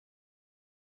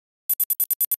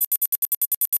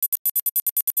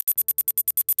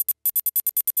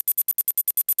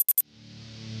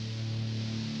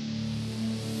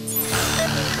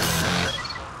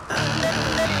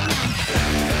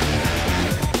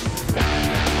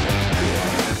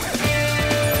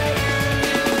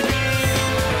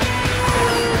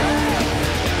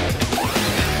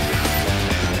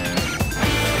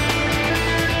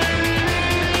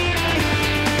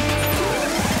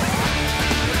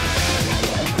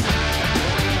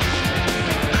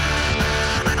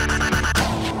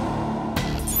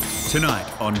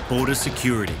Tonight on Border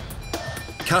Security.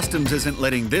 Customs isn't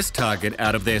letting this target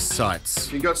out of their sights.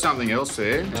 If you've got something else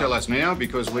there, tell us now,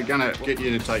 because we're going to get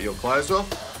you to take your clothes off.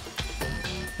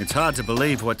 It's hard to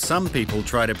believe what some people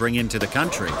try to bring into the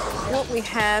country. What we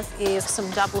have is some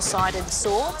double-sided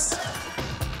swords.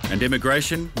 And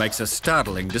immigration makes a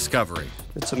startling discovery.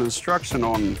 It's an instruction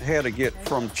on how to get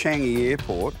from Changi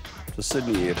Airport to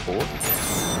Sydney Airport.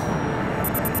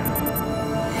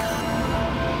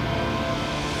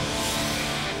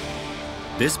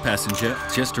 This passenger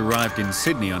just arrived in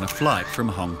Sydney on a flight from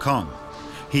Hong Kong.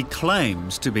 He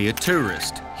claims to be a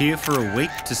tourist, here for a week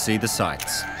to see the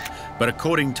sights. But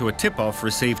according to a tip-off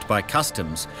received by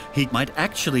Customs, he might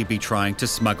actually be trying to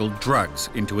smuggle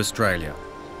drugs into Australia.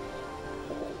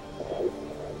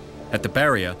 At the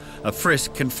barrier, a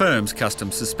frisk confirms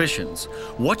Customs suspicions.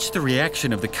 Watch the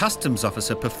reaction of the Customs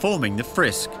officer performing the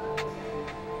frisk.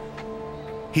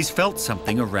 He's felt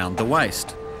something around the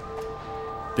waist.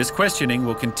 This questioning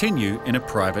will continue in a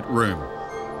private room.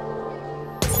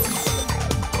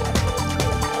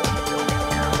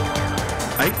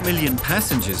 8 million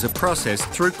passengers are processed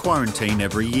through quarantine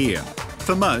every year.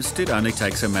 For most, it only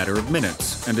takes a matter of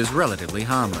minutes and is relatively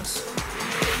harmless.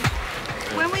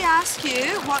 When we ask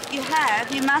you what you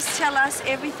have, you must tell us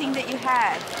everything that you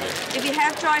have. If you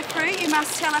have dry fruit, you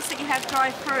must tell us that you have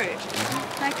dry fruit.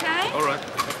 Okay? All right.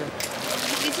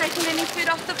 Have you taken any food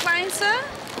off the plane, sir?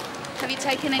 Have you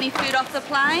taken any food off the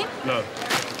plane? No.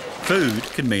 Food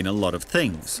can mean a lot of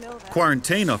things.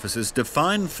 Quarantine officers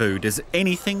define food as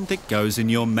anything that goes in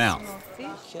your mouth.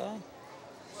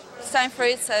 Stone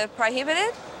fruits are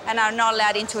prohibited and are not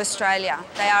allowed into Australia.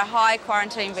 They are a high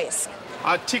quarantine risk.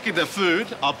 I take the food,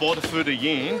 I bought the food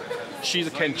in. She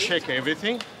can check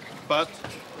everything. But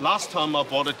last time I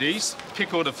bought this,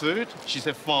 pick all the food, she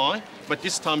said fine. But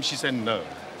this time she said no.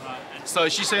 So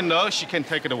she said no, she can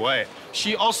take it away.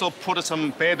 She also put some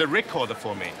bad record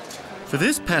for me. For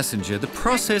this passenger, the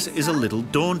process is a little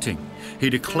daunting.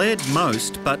 He declared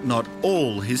most, but not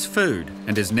all, his food,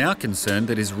 and is now concerned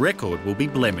that his record will be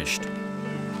blemished.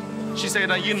 She said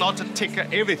that you not take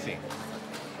everything.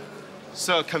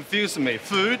 So confused me.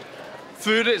 Food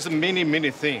is many, many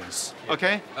things,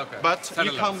 okay? But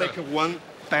you can't make one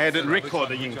bad record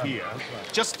in here.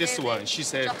 Just this one. She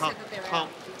said,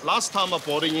 last time I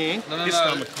bought it in, this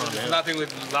time I can't. Nothing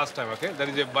with last time, okay? That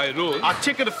is by rule. I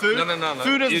take the food. No.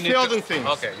 Food is a thousand things.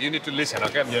 Okay, you need to listen,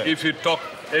 okay? Yeah. If you talk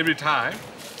every time,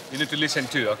 you need to listen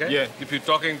too, okay? Yeah. If you're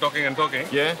talking,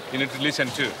 yeah, you need to listen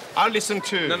too. I listen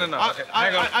too. No. Okay.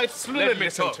 I slowly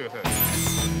listen to her.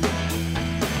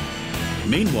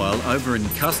 Meanwhile, over in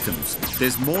Customs,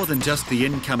 there's more than just the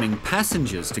incoming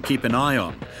passengers to keep an eye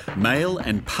on. Mail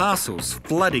and parcels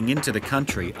flooding into the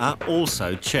country are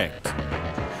also checked.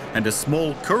 And a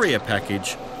small courier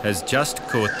package has just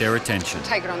caught their attention.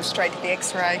 Take it on straight to the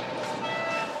X-ray.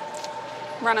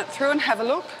 Run it through and have a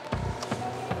look.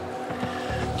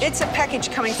 It's a package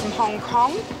coming from Hong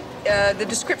Kong. The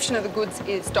description of the goods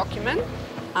is document.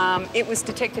 It was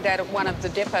detected out at one of the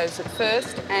depots at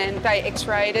first, and they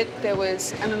X-rayed it. There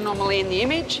was an anomaly in the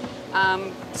image,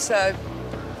 so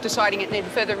deciding it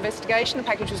needed further investigation, the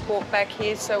package was brought back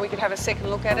here so we could have a second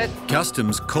look at it.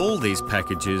 Customs call these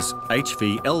packages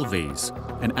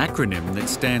HVLVs, an acronym that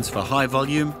stands for high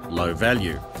volume, low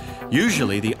value.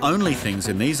 Usually the only things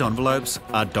in these envelopes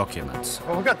are documents.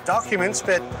 Well, we've got documents,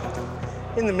 but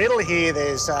in the middle here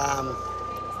there's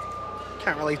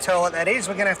can't really tell what that is.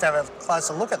 We're going to have a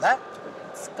closer look at that.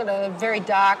 It's got a very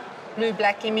dark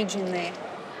blue-black image in there.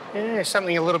 Yeah,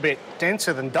 something a little bit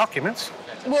denser than documents.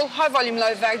 Well, high volume,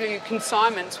 low value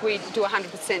consignments, we do a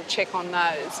 100% check on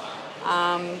those.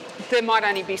 There might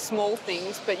only be small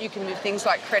things, but you can do things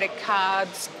like credit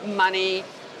cards, money,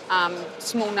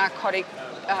 small narcotic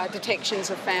detections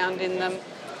are found in them.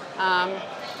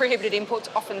 Prohibited imports,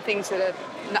 often things that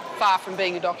are far from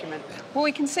being a document. Well,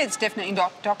 we can see it's definitely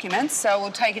documents, so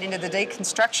we'll take it into the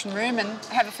deconstruction room and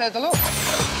have a further look.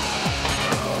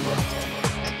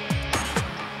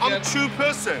 I'm a true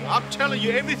person. I'm telling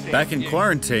you everything. Back in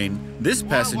quarantine, this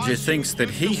passenger thinks that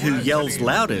he who yells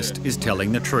loudest is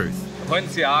telling the truth. When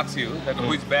she asks you that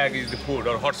which bag is the food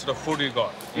or what sort of food you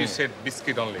got, you said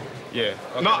biscuit only. Yeah.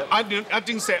 Okay, No, I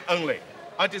didn't say only.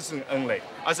 I didn't say only.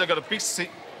 I said I got a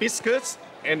biscuits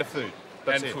and the food.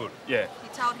 That's it. Food. Yeah. He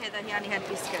told her that he only had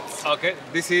biscuits. Okay,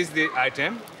 this is the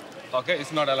item. Okay,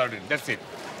 it's not allowed in. That's it.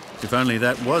 If only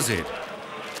that was it.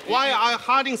 Why are you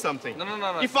hiding something?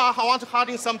 No. If I want to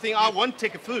hiding something, I won't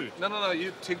take food. No.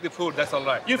 You take the food. That's all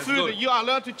right. Your That's food, good. you are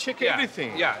allowed to check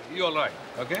everything. Yeah, you're all right.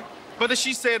 Okay. But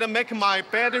she said, make my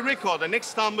bad record. The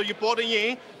next time you bought it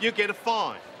in, you get a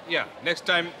fine. Yeah, next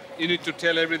time you need to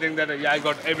tell everything that I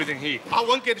got everything here. I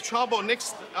won't get in trouble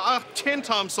next 10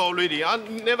 times already. I'll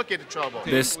never get in trouble.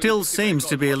 There still seems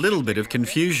to be a little bit of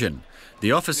confusion.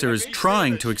 The officer is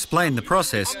trying to explain the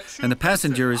process and the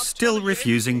passenger is still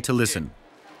refusing to listen.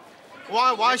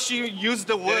 Why she use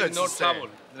the words? No trouble.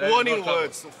 Warning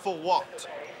words for what?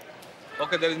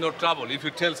 Okay, there is no trouble. If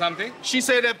you tell something, she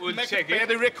said that we'll make check a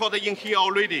bad record in here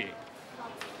already.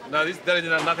 No, there is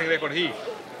nothing record here.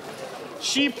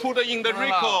 She put it in the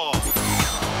record.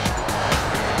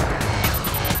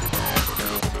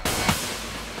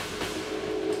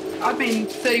 I've been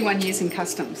 31 years in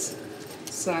customs,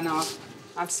 so no,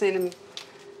 I've seen them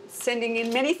sending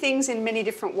in many things in many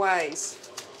different ways.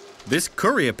 This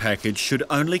courier package should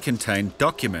only contain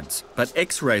documents, but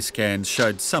X-ray scans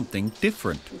showed something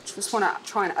different. Just want to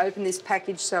try and open this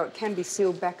package so it can be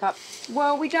sealed back up.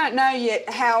 Well, we don't know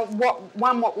yet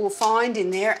what we'll find in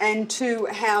there, and two,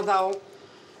 how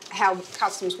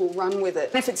customs will run with it.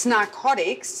 If it's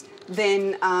narcotics,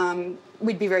 then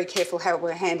we'd be very careful how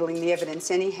we're handling the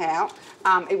evidence anyhow.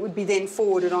 It would be then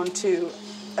forwarded on to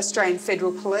Australian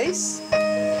Federal Police.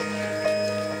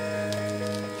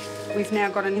 We've now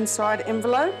got an inside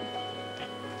envelope.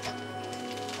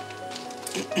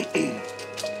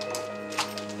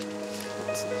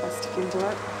 That's a plastic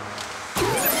envelope.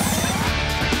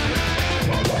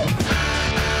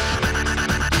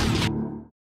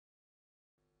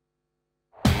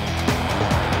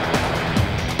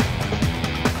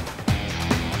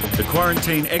 The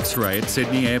quarantine X-ray at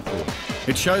Sydney Airport.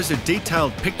 It shows a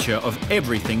detailed picture of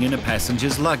everything in a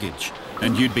passenger's luggage.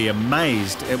 And you'd be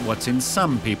amazed at what's in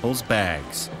some people's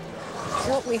bags.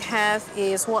 What we have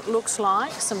is what looks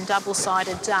like some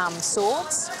double-sided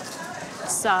swords.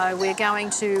 So we're going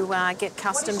to get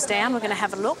customs down. We're going to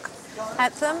have a look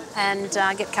at them and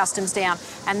get customs down.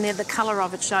 And the colour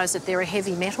of it shows that they're a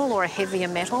heavy metal or a heavier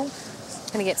metal.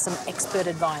 Going to get some expert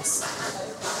advice.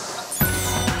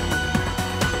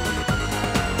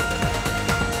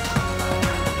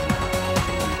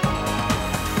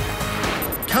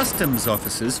 Customs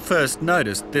officers first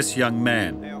noticed this young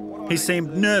man. He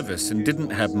seemed nervous and didn't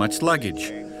have much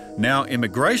luggage. Now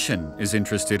immigration is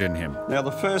interested in him. Now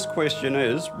the first question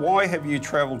is, why have you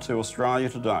travelled to Australia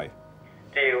today?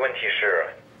 第一个问题是，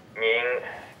您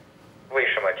为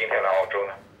什么今天来澳洲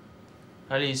呢？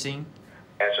来旅行。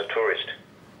As a tourist.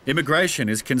 Immigration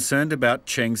is concerned about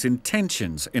Cheng's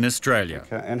intentions in Australia.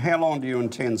 Okay, and how long do you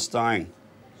intend staying?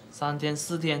 3天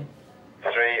4天。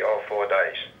 3 or 4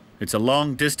 days. It's a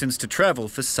long distance to travel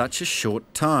for such a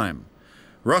short time.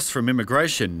 Ross from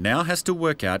Immigration now has to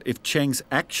work out if Cheng's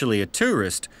actually a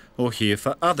tourist or here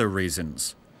for other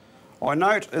reasons. I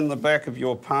note in the back of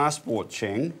your passport,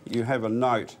 Cheng, you have a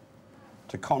note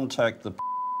to contact the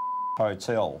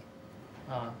hotel.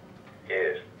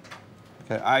 Yes.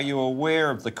 Okay, are you aware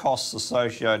of the costs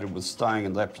associated with staying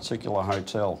in that particular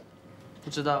hotel? 不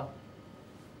知道。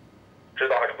知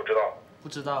道还是不知道？不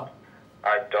知道。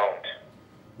 I don't.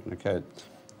 Okay.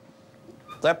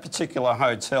 That particular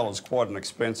hotel is quite an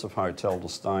expensive hotel to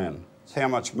stay in. How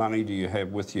much money do you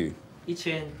have with you?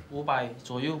 1500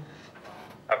左右。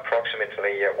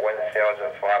 Approximately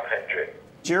 1,500.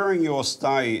 During your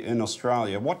stay in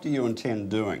Australia, what do you intend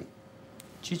doing?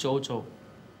 去走走。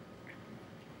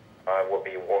 I will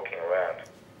be walking around.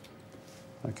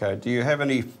 Okay, do you have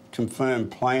any confirmed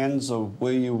plans of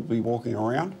where you'll be walking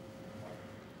around?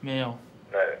 没有。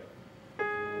 No.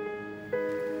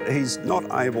 He's not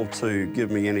able to give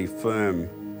me any firm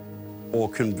or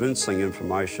convincing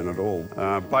information at all.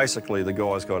 Basically, the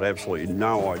guy's got absolutely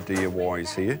no idea why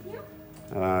he's here.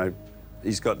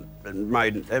 He's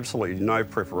made absolutely no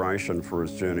preparation for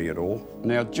his journey at all.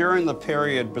 Now, during the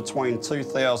period between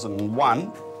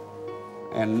 2001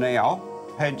 and now,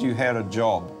 had you had a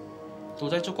job? 都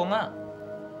在做工啊。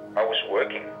 I was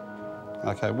working.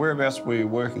 Okay, whereabouts were you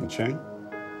working, Cheng?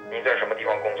 您在什么地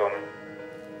方工作呢？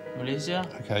 Malaysia。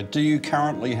 Okay, do you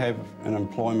currently have an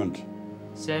employment?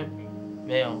 现在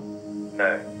没有。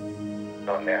 No,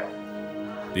 not now.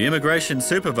 The immigration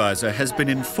supervisor has been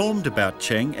informed about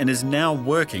Cheng and is now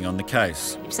working on the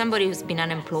case. If somebody who's been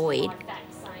unemployed,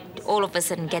 all of a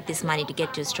sudden get this money to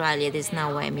get to Australia, there's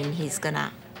no way. I mean, he's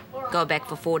gonna go back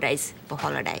for 4 days for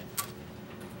holiday.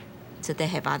 So they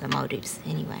have other motives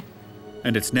anyway.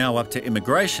 And it's now up to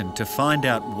immigration to find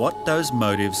out what those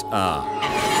motives are.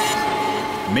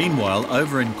 Meanwhile,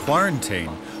 over in quarantine,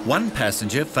 one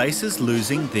passenger faces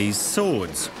losing these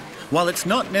swords. While it's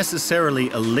not necessarily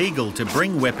illegal to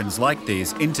bring weapons like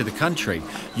these into the country,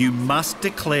 you must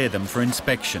declare them for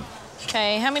inspection.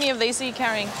 Okay, how many of these are you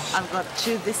carrying? I've got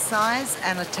 2 this size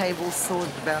and a table sword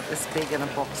about this big and a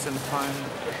box and foam.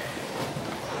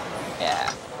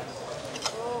 Yeah.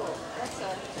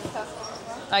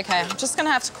 Okay, I'm just going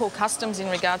to have to call customs in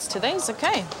regards to these,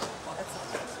 okay?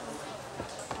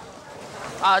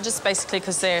 Just basically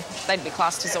because they'd be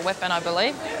classed as a weapon, I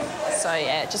believe. So,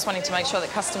 yeah, just wanting to make sure that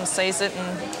customs sees it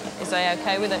and is they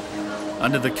okay with it.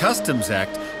 Under the Customs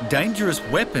Act, dangerous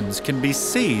weapons can be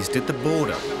seized at the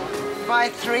border. Buy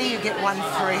 3, you get 1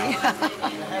 free.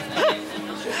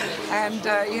 And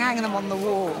you hang them on the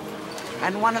wall.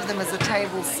 And one of them is a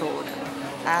table sword,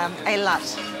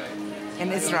 Eilat,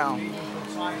 in Israel.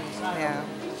 Yeah.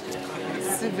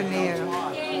 Souvenir.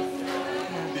 Yeah,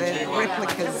 they're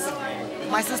replicas.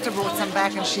 My sister brought some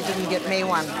back and she didn't get me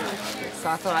one. So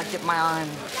I thought I'd get my own.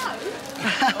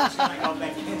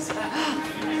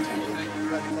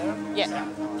 Yeah.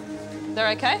 They're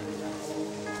okay?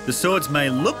 The swords may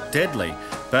look deadly,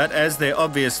 but as they're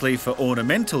obviously for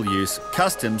ornamental use,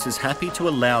 Customs is happy to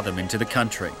allow them into the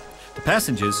country. The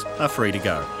passengers are free to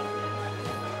go.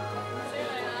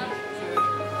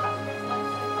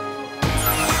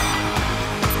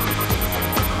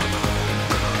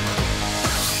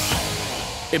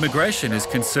 Immigration is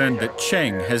concerned that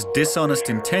Cheng has dishonest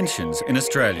intentions in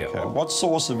Australia. Okay. What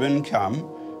source of income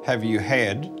have you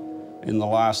had in the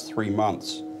last 3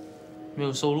 months? 没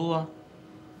有收入啊。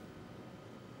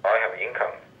 I have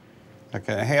income.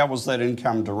 Okay, how was that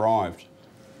income derived?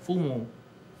 父母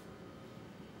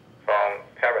From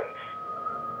parents.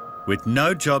 With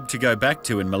no job to go back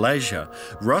to in Malaysia,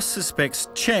 Ross suspects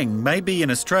Cheng may be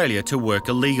in Australia to work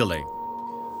illegally.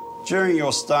 During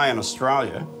your stay in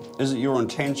Australia, is it your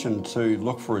intention to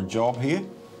look for a job here?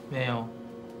 没有。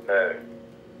 No.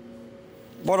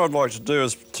 What I'd like to do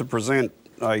is to present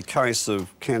a case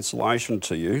of cancellation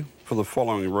to you for the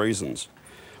following reasons.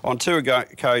 On 2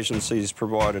 occasions, he's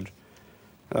provided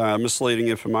misleading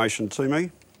information to me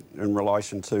in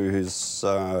relation to his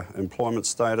employment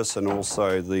status and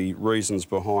also the reasons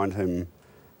behind him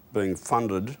being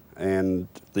funded and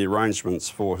the arrangements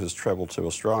for his travel to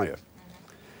Australia.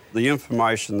 The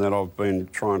information that I've been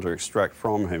trying to extract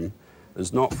from him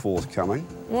is not forthcoming.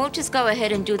 We'll just go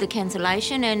ahead and do the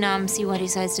cancellation and see what he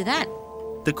says to that.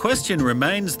 The question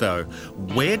remains, though,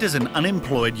 where does an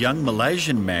unemployed young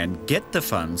Malaysian man get the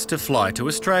funds to fly to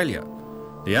Australia?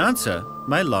 The answer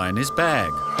may lie in his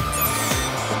bag.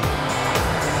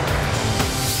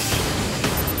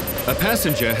 A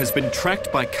passenger has been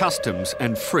tracked by Customs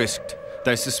and frisked.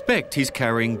 They suspect he's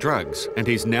carrying drugs and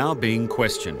he's now being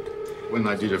questioned. When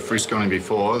they did a frisk on him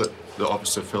before, the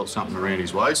officer felt something around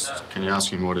his waist. Can you ask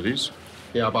him what it is?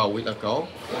 Yeah, about a week ago.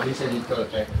 He said he's got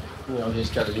he's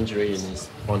got an injury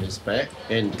on his back,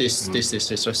 and this is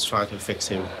just trying to fix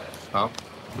him up.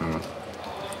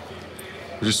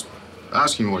 Just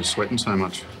ask him why he's sweating so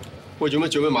much. 喂，做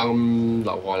咩猛咁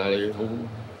流汗啊？你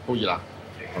好熱啊？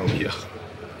好熱。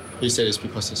He said it's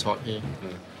because it's hot here.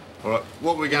 All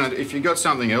right, if you've got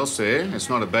something else there, it's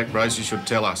not a back brace, you should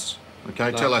tell us.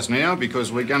 Okay, tell us now,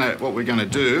 because what we're gonna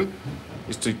do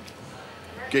is to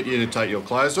get you to take your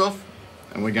clothes off,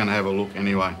 and we're gonna have a look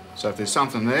anyway. So if there's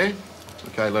something there,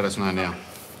 okay, let us know now.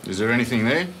 Is there anything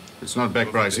there? It's not a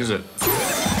back brace, is it?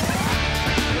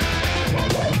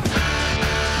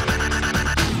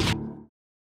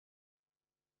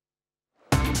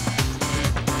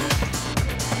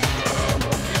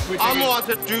 I want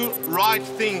to do right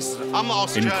things. I'm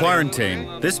Australian. In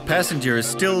quarantine, this passenger is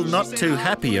still not too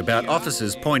happy about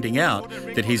officers pointing out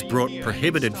that he's brought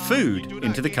prohibited food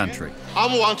into the country. I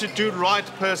want to do right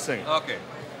person. Okay.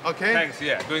 Okay? Thanks,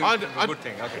 yeah. Doing a good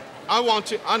thing, okay.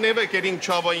 I never get in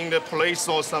trouble in the police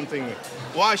or something.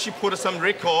 Why she put some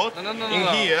record in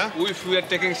here? If we are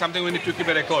taking something, we need to keep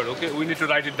a record, okay? We need to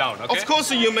write it down, okay? Of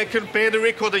course, you make a bad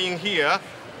record in here.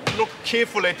 Look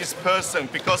carefully at this person,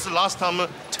 because last time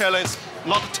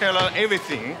not tell her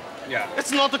everything. Yeah.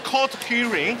 It's not a court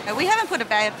hearing. We haven't put a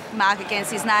bad mark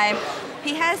against his name.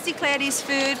 He has declared his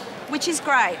food, which is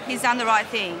great. He's done the right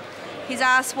thing. He's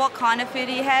asked what kind of food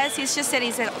he has. He's just said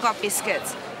he's got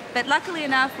biscuits. But luckily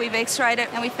enough, we've x-rayed it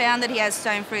and we found that he has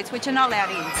stone fruits, which are not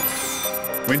allowed in.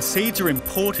 When seeds are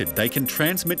imported, they can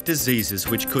transmit diseases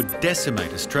which could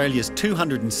decimate Australia's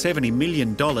 $270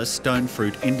 million stone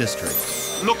fruit industry.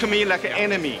 Look at me like an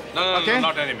enemy. No, okay?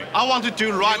 not enemy. I want to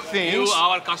do right things. You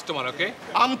are our customer, okay?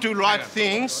 I'm do right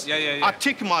things. Yeah. I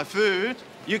take my food.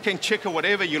 You can check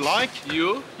whatever you like.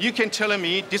 You can tell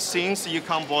me these things you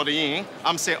can't bother in.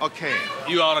 I'm saying, okay.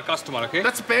 You are a customer, okay?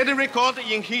 That's bad record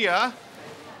in here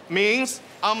means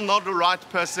I'm not the right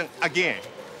person again.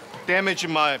 Damage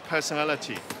my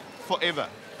personality forever.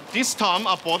 This time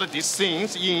I bought these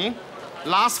things in.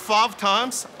 Last 5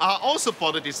 times I also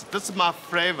bought this. This is my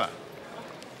flavor.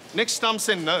 Next time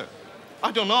say no.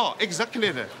 I don't know exactly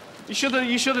that. You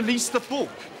should list the book.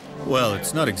 Well,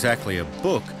 it's not exactly a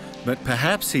book. But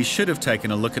perhaps he should have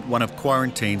taken a look at one of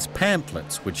quarantine's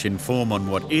pamphlets, which inform on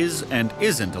what is and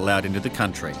isn't allowed into the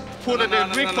country. Put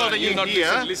the recorder in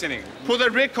here. Listening. Put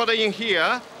the recorder in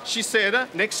here. She said,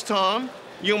 next time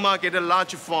you might get a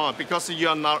large fine because you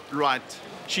are not right.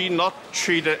 She not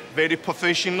treated very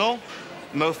professional,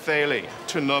 no fairly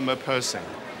to normal person.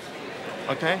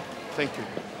 Okay? Thank you.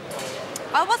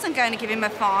 I wasn't going to give him a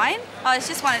fine. I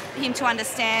just wanted him to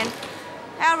understand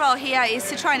our role here is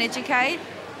to try and educate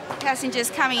passengers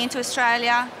coming into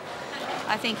Australia.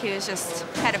 I think he was just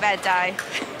had a bad day.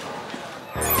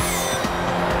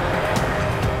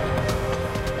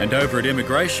 And over at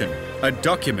immigration, a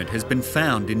document has been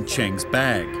found in Cheng's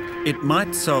bag. It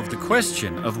might solve the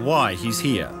question of why he's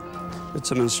here.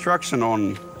 It's an instruction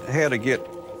on how to get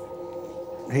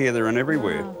here, there and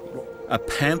everywhere. A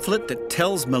pamphlet that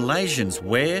tells Malaysians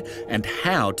where and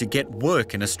how to get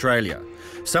work in Australia.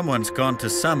 Someone's gone to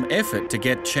some effort to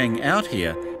get Cheng out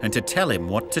here and to tell him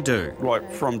what to do.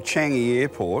 Like from Changi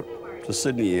Airport to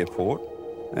Sydney Airport,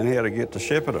 and how to get to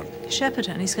Shepparton.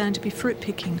 Shepparton, he's going to be fruit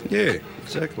picking. Yeah,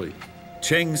 exactly.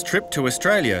 Cheng's trip to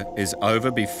Australia is over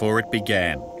before it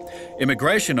began.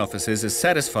 Immigration officers are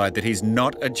satisfied that he's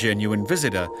not a genuine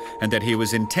visitor and that he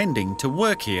was intending to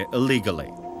work here illegally.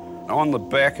 On the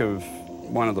back of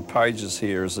one of the pages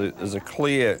here is a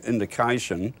clear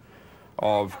indication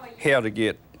of how to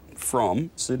get from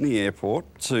Sydney Airport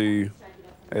to,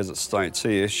 as it states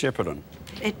here, Shepparton.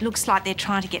 It looks like they're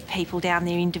trying to get people down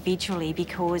there individually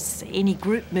because any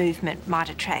group movement might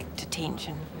attract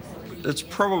attention. It's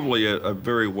probably a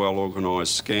very well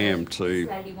organised scam to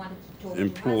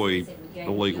employ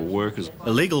illegal workers.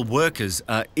 Illegal workers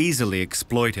are easily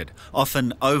exploited,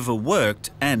 often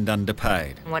overworked and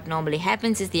underpaid. What normally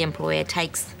happens is the employer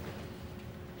takes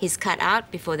his cut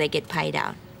out before they get paid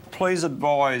out. Please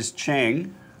advise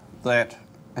Cheng that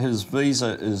his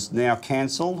visa is now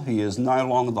cancelled. He is no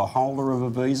longer the holder of a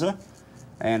visa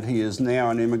and he is now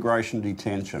in immigration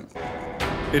detention.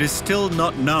 It is still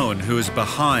not known who is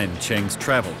behind Cheng's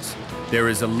travels. There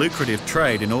is a lucrative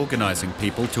trade in organising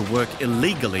people to work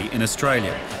illegally in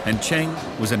Australia, and Cheng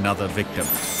was another victim.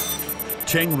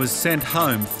 Cheng was sent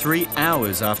home 3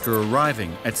 hours after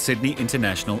arriving at Sydney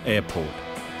International Airport.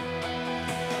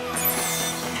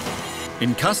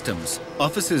 In customs,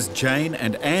 officers Jane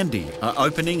and Andy are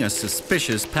opening a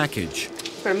suspicious package.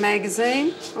 Got a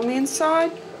magazine on the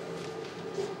inside.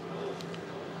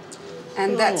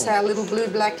 And that's our little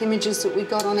blue-black images that we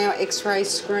got on our X-ray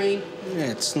screen. Yeah,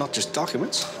 it's not just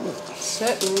documents.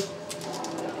 Certainly.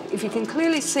 If you can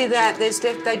clearly see that, they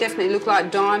definitely look like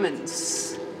diamonds.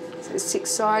 So they're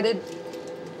six-sided,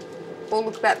 all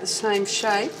look about the same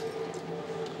shape.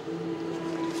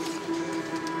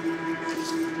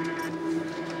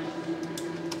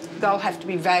 They'll have to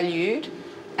be valued,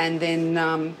 and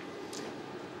then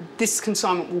this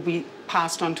consignment will be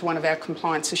passed on to one of our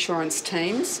compliance assurance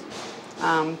teams.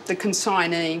 The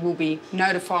consignee will be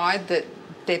notified that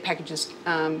their packages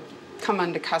come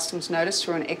under customs notice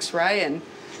through an X-ray, and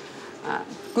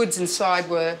goods inside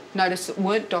were noticed that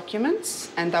weren't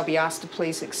documents, and they'll be asked to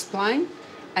please explain,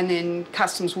 and then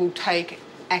customs will take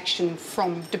action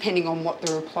from depending on what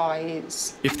the reply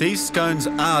is. If these stones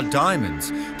are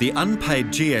diamonds, the unpaid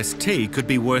GST could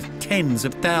be worth tens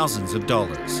of thousands of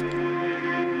dollars.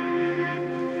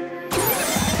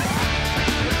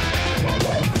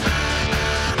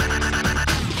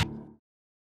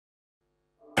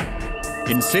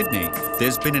 In Sydney,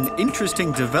 there's been an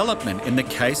interesting development in the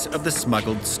case of the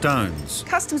smuggled stones.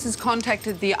 Customs has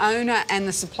contacted the owner and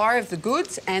the supplier of the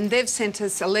goods, and they've sent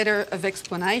us a letter of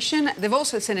explanation. They've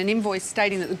also sent an invoice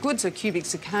stating that the goods are cubic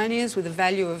zirconias with a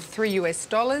value of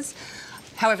 $3.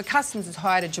 However, Customs has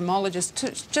hired a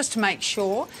gemologist just to make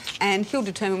sure, and he'll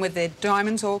determine whether they're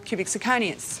diamonds or cubic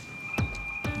zirconias.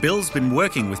 Bill's been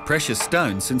working with precious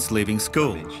stones since leaving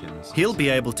school. He'll be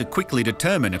able to quickly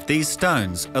determine if these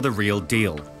stones are the real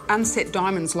deal. Unset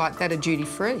diamonds like that are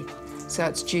duty-free. So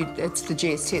it's the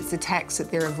GST, it's the tax that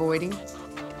they're avoiding.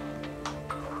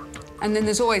 And then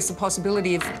there's always the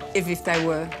possibility of if they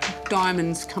were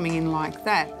diamonds coming in like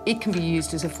that, it can be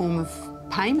used as a form of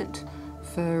payment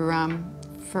for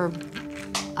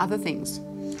other things,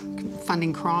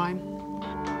 funding crime.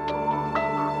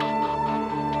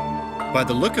 By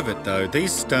the look of it, though,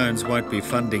 these stones won't be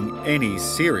funding any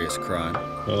serious crime.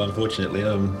 Well, unfortunately,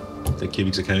 they're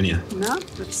cubic zirconia. No,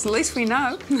 it's the least we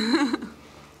know.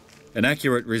 An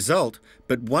accurate result,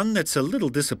 but one that's a little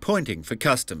disappointing for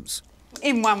Customs.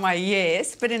 In one way,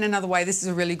 yes, but in another way, this is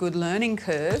a really good learning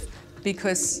curve,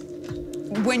 because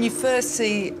when you first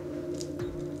see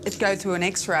it go through an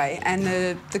X-ray and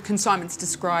the consignment's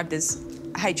described as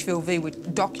HVLV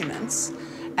with documents,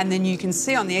 and then you can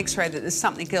see on the x-ray that there's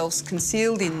something else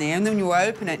concealed in there, and then you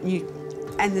open it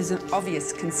and there's an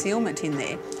obvious concealment in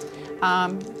there,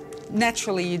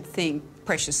 naturally you'd think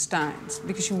precious stones,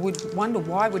 because you would wonder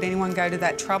why would anyone go to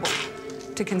that trouble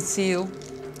to conceal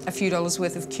a few dollars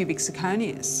worth of cubic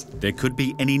zirconias. There could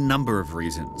be any number of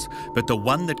reasons, but the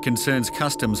one that concerns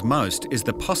Customs most is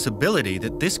the possibility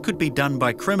that this could be done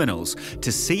by criminals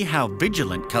to see how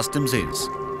vigilant Customs is.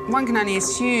 One can only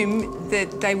assume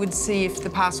that they would see if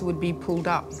the parcel would be pulled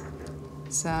up.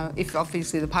 So if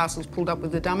obviously the parcel's pulled up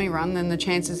with a dummy run, then the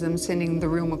chances of them sending the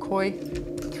real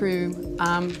McCoy through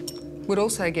would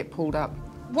also get pulled up.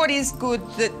 What is good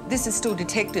that this is still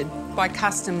detected by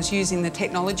Customs using the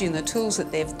technology and the tools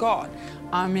that they've got.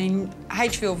 I mean,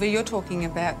 HVLV, you're talking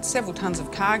about several tonnes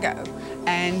of cargo,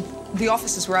 and the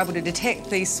officers were able to detect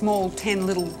these small 10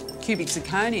 little cubic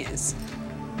zirconias.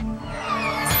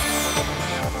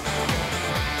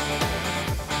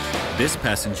 This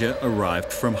passenger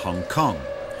arrived from Hong Kong.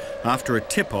 After a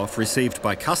tip-off received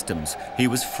by Customs, he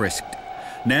was frisked.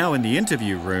 Now in the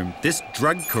interview room, this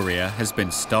drug courier has been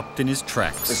stopped in his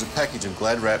tracks. There's a package of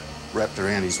Glad wrap wrapped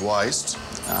around his waist,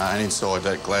 and inside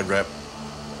that Glad wrap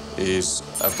is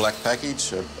a black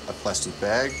package, a plastic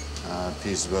bag.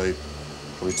 Appears to be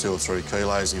probably 2 or 3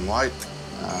 kilos in weight.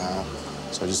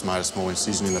 So I just made a small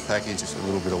incision in the package. Just a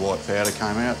little bit of white powder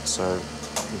came out, so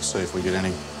we'll see if we get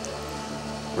any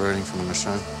reading from the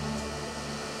machine.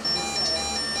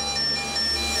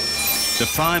 The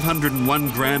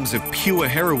 501 grams of pure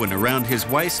heroin around his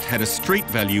waist had a street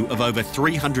value of over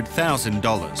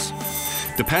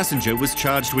 $300,000. The passenger was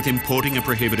charged with importing a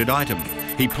prohibited item.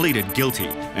 He pleaded guilty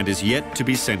and is yet to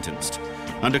be sentenced.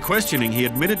 Under questioning, he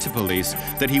admitted to police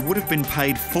that he would have been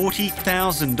paid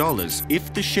 $40,000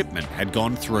 if the shipment had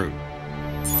gone through.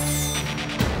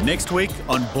 Next week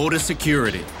on Border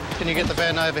Security. Can you get the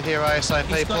van over here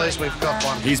ASAP, please? We've got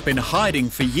one. He's been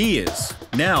hiding for years.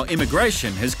 Now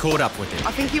immigration has caught up with him.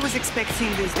 I think he was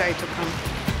expecting this day to come.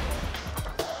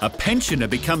 A pensioner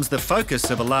becomes the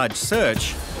focus of a large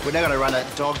search. We're now going to run our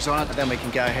dogs on it, and then we can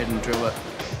go ahead and drill it.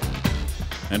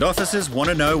 And officers want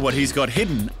to know what he's got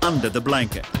hidden under the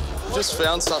blanket. Just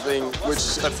found something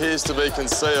which appears to be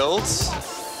concealed.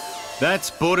 That's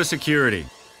Border Security.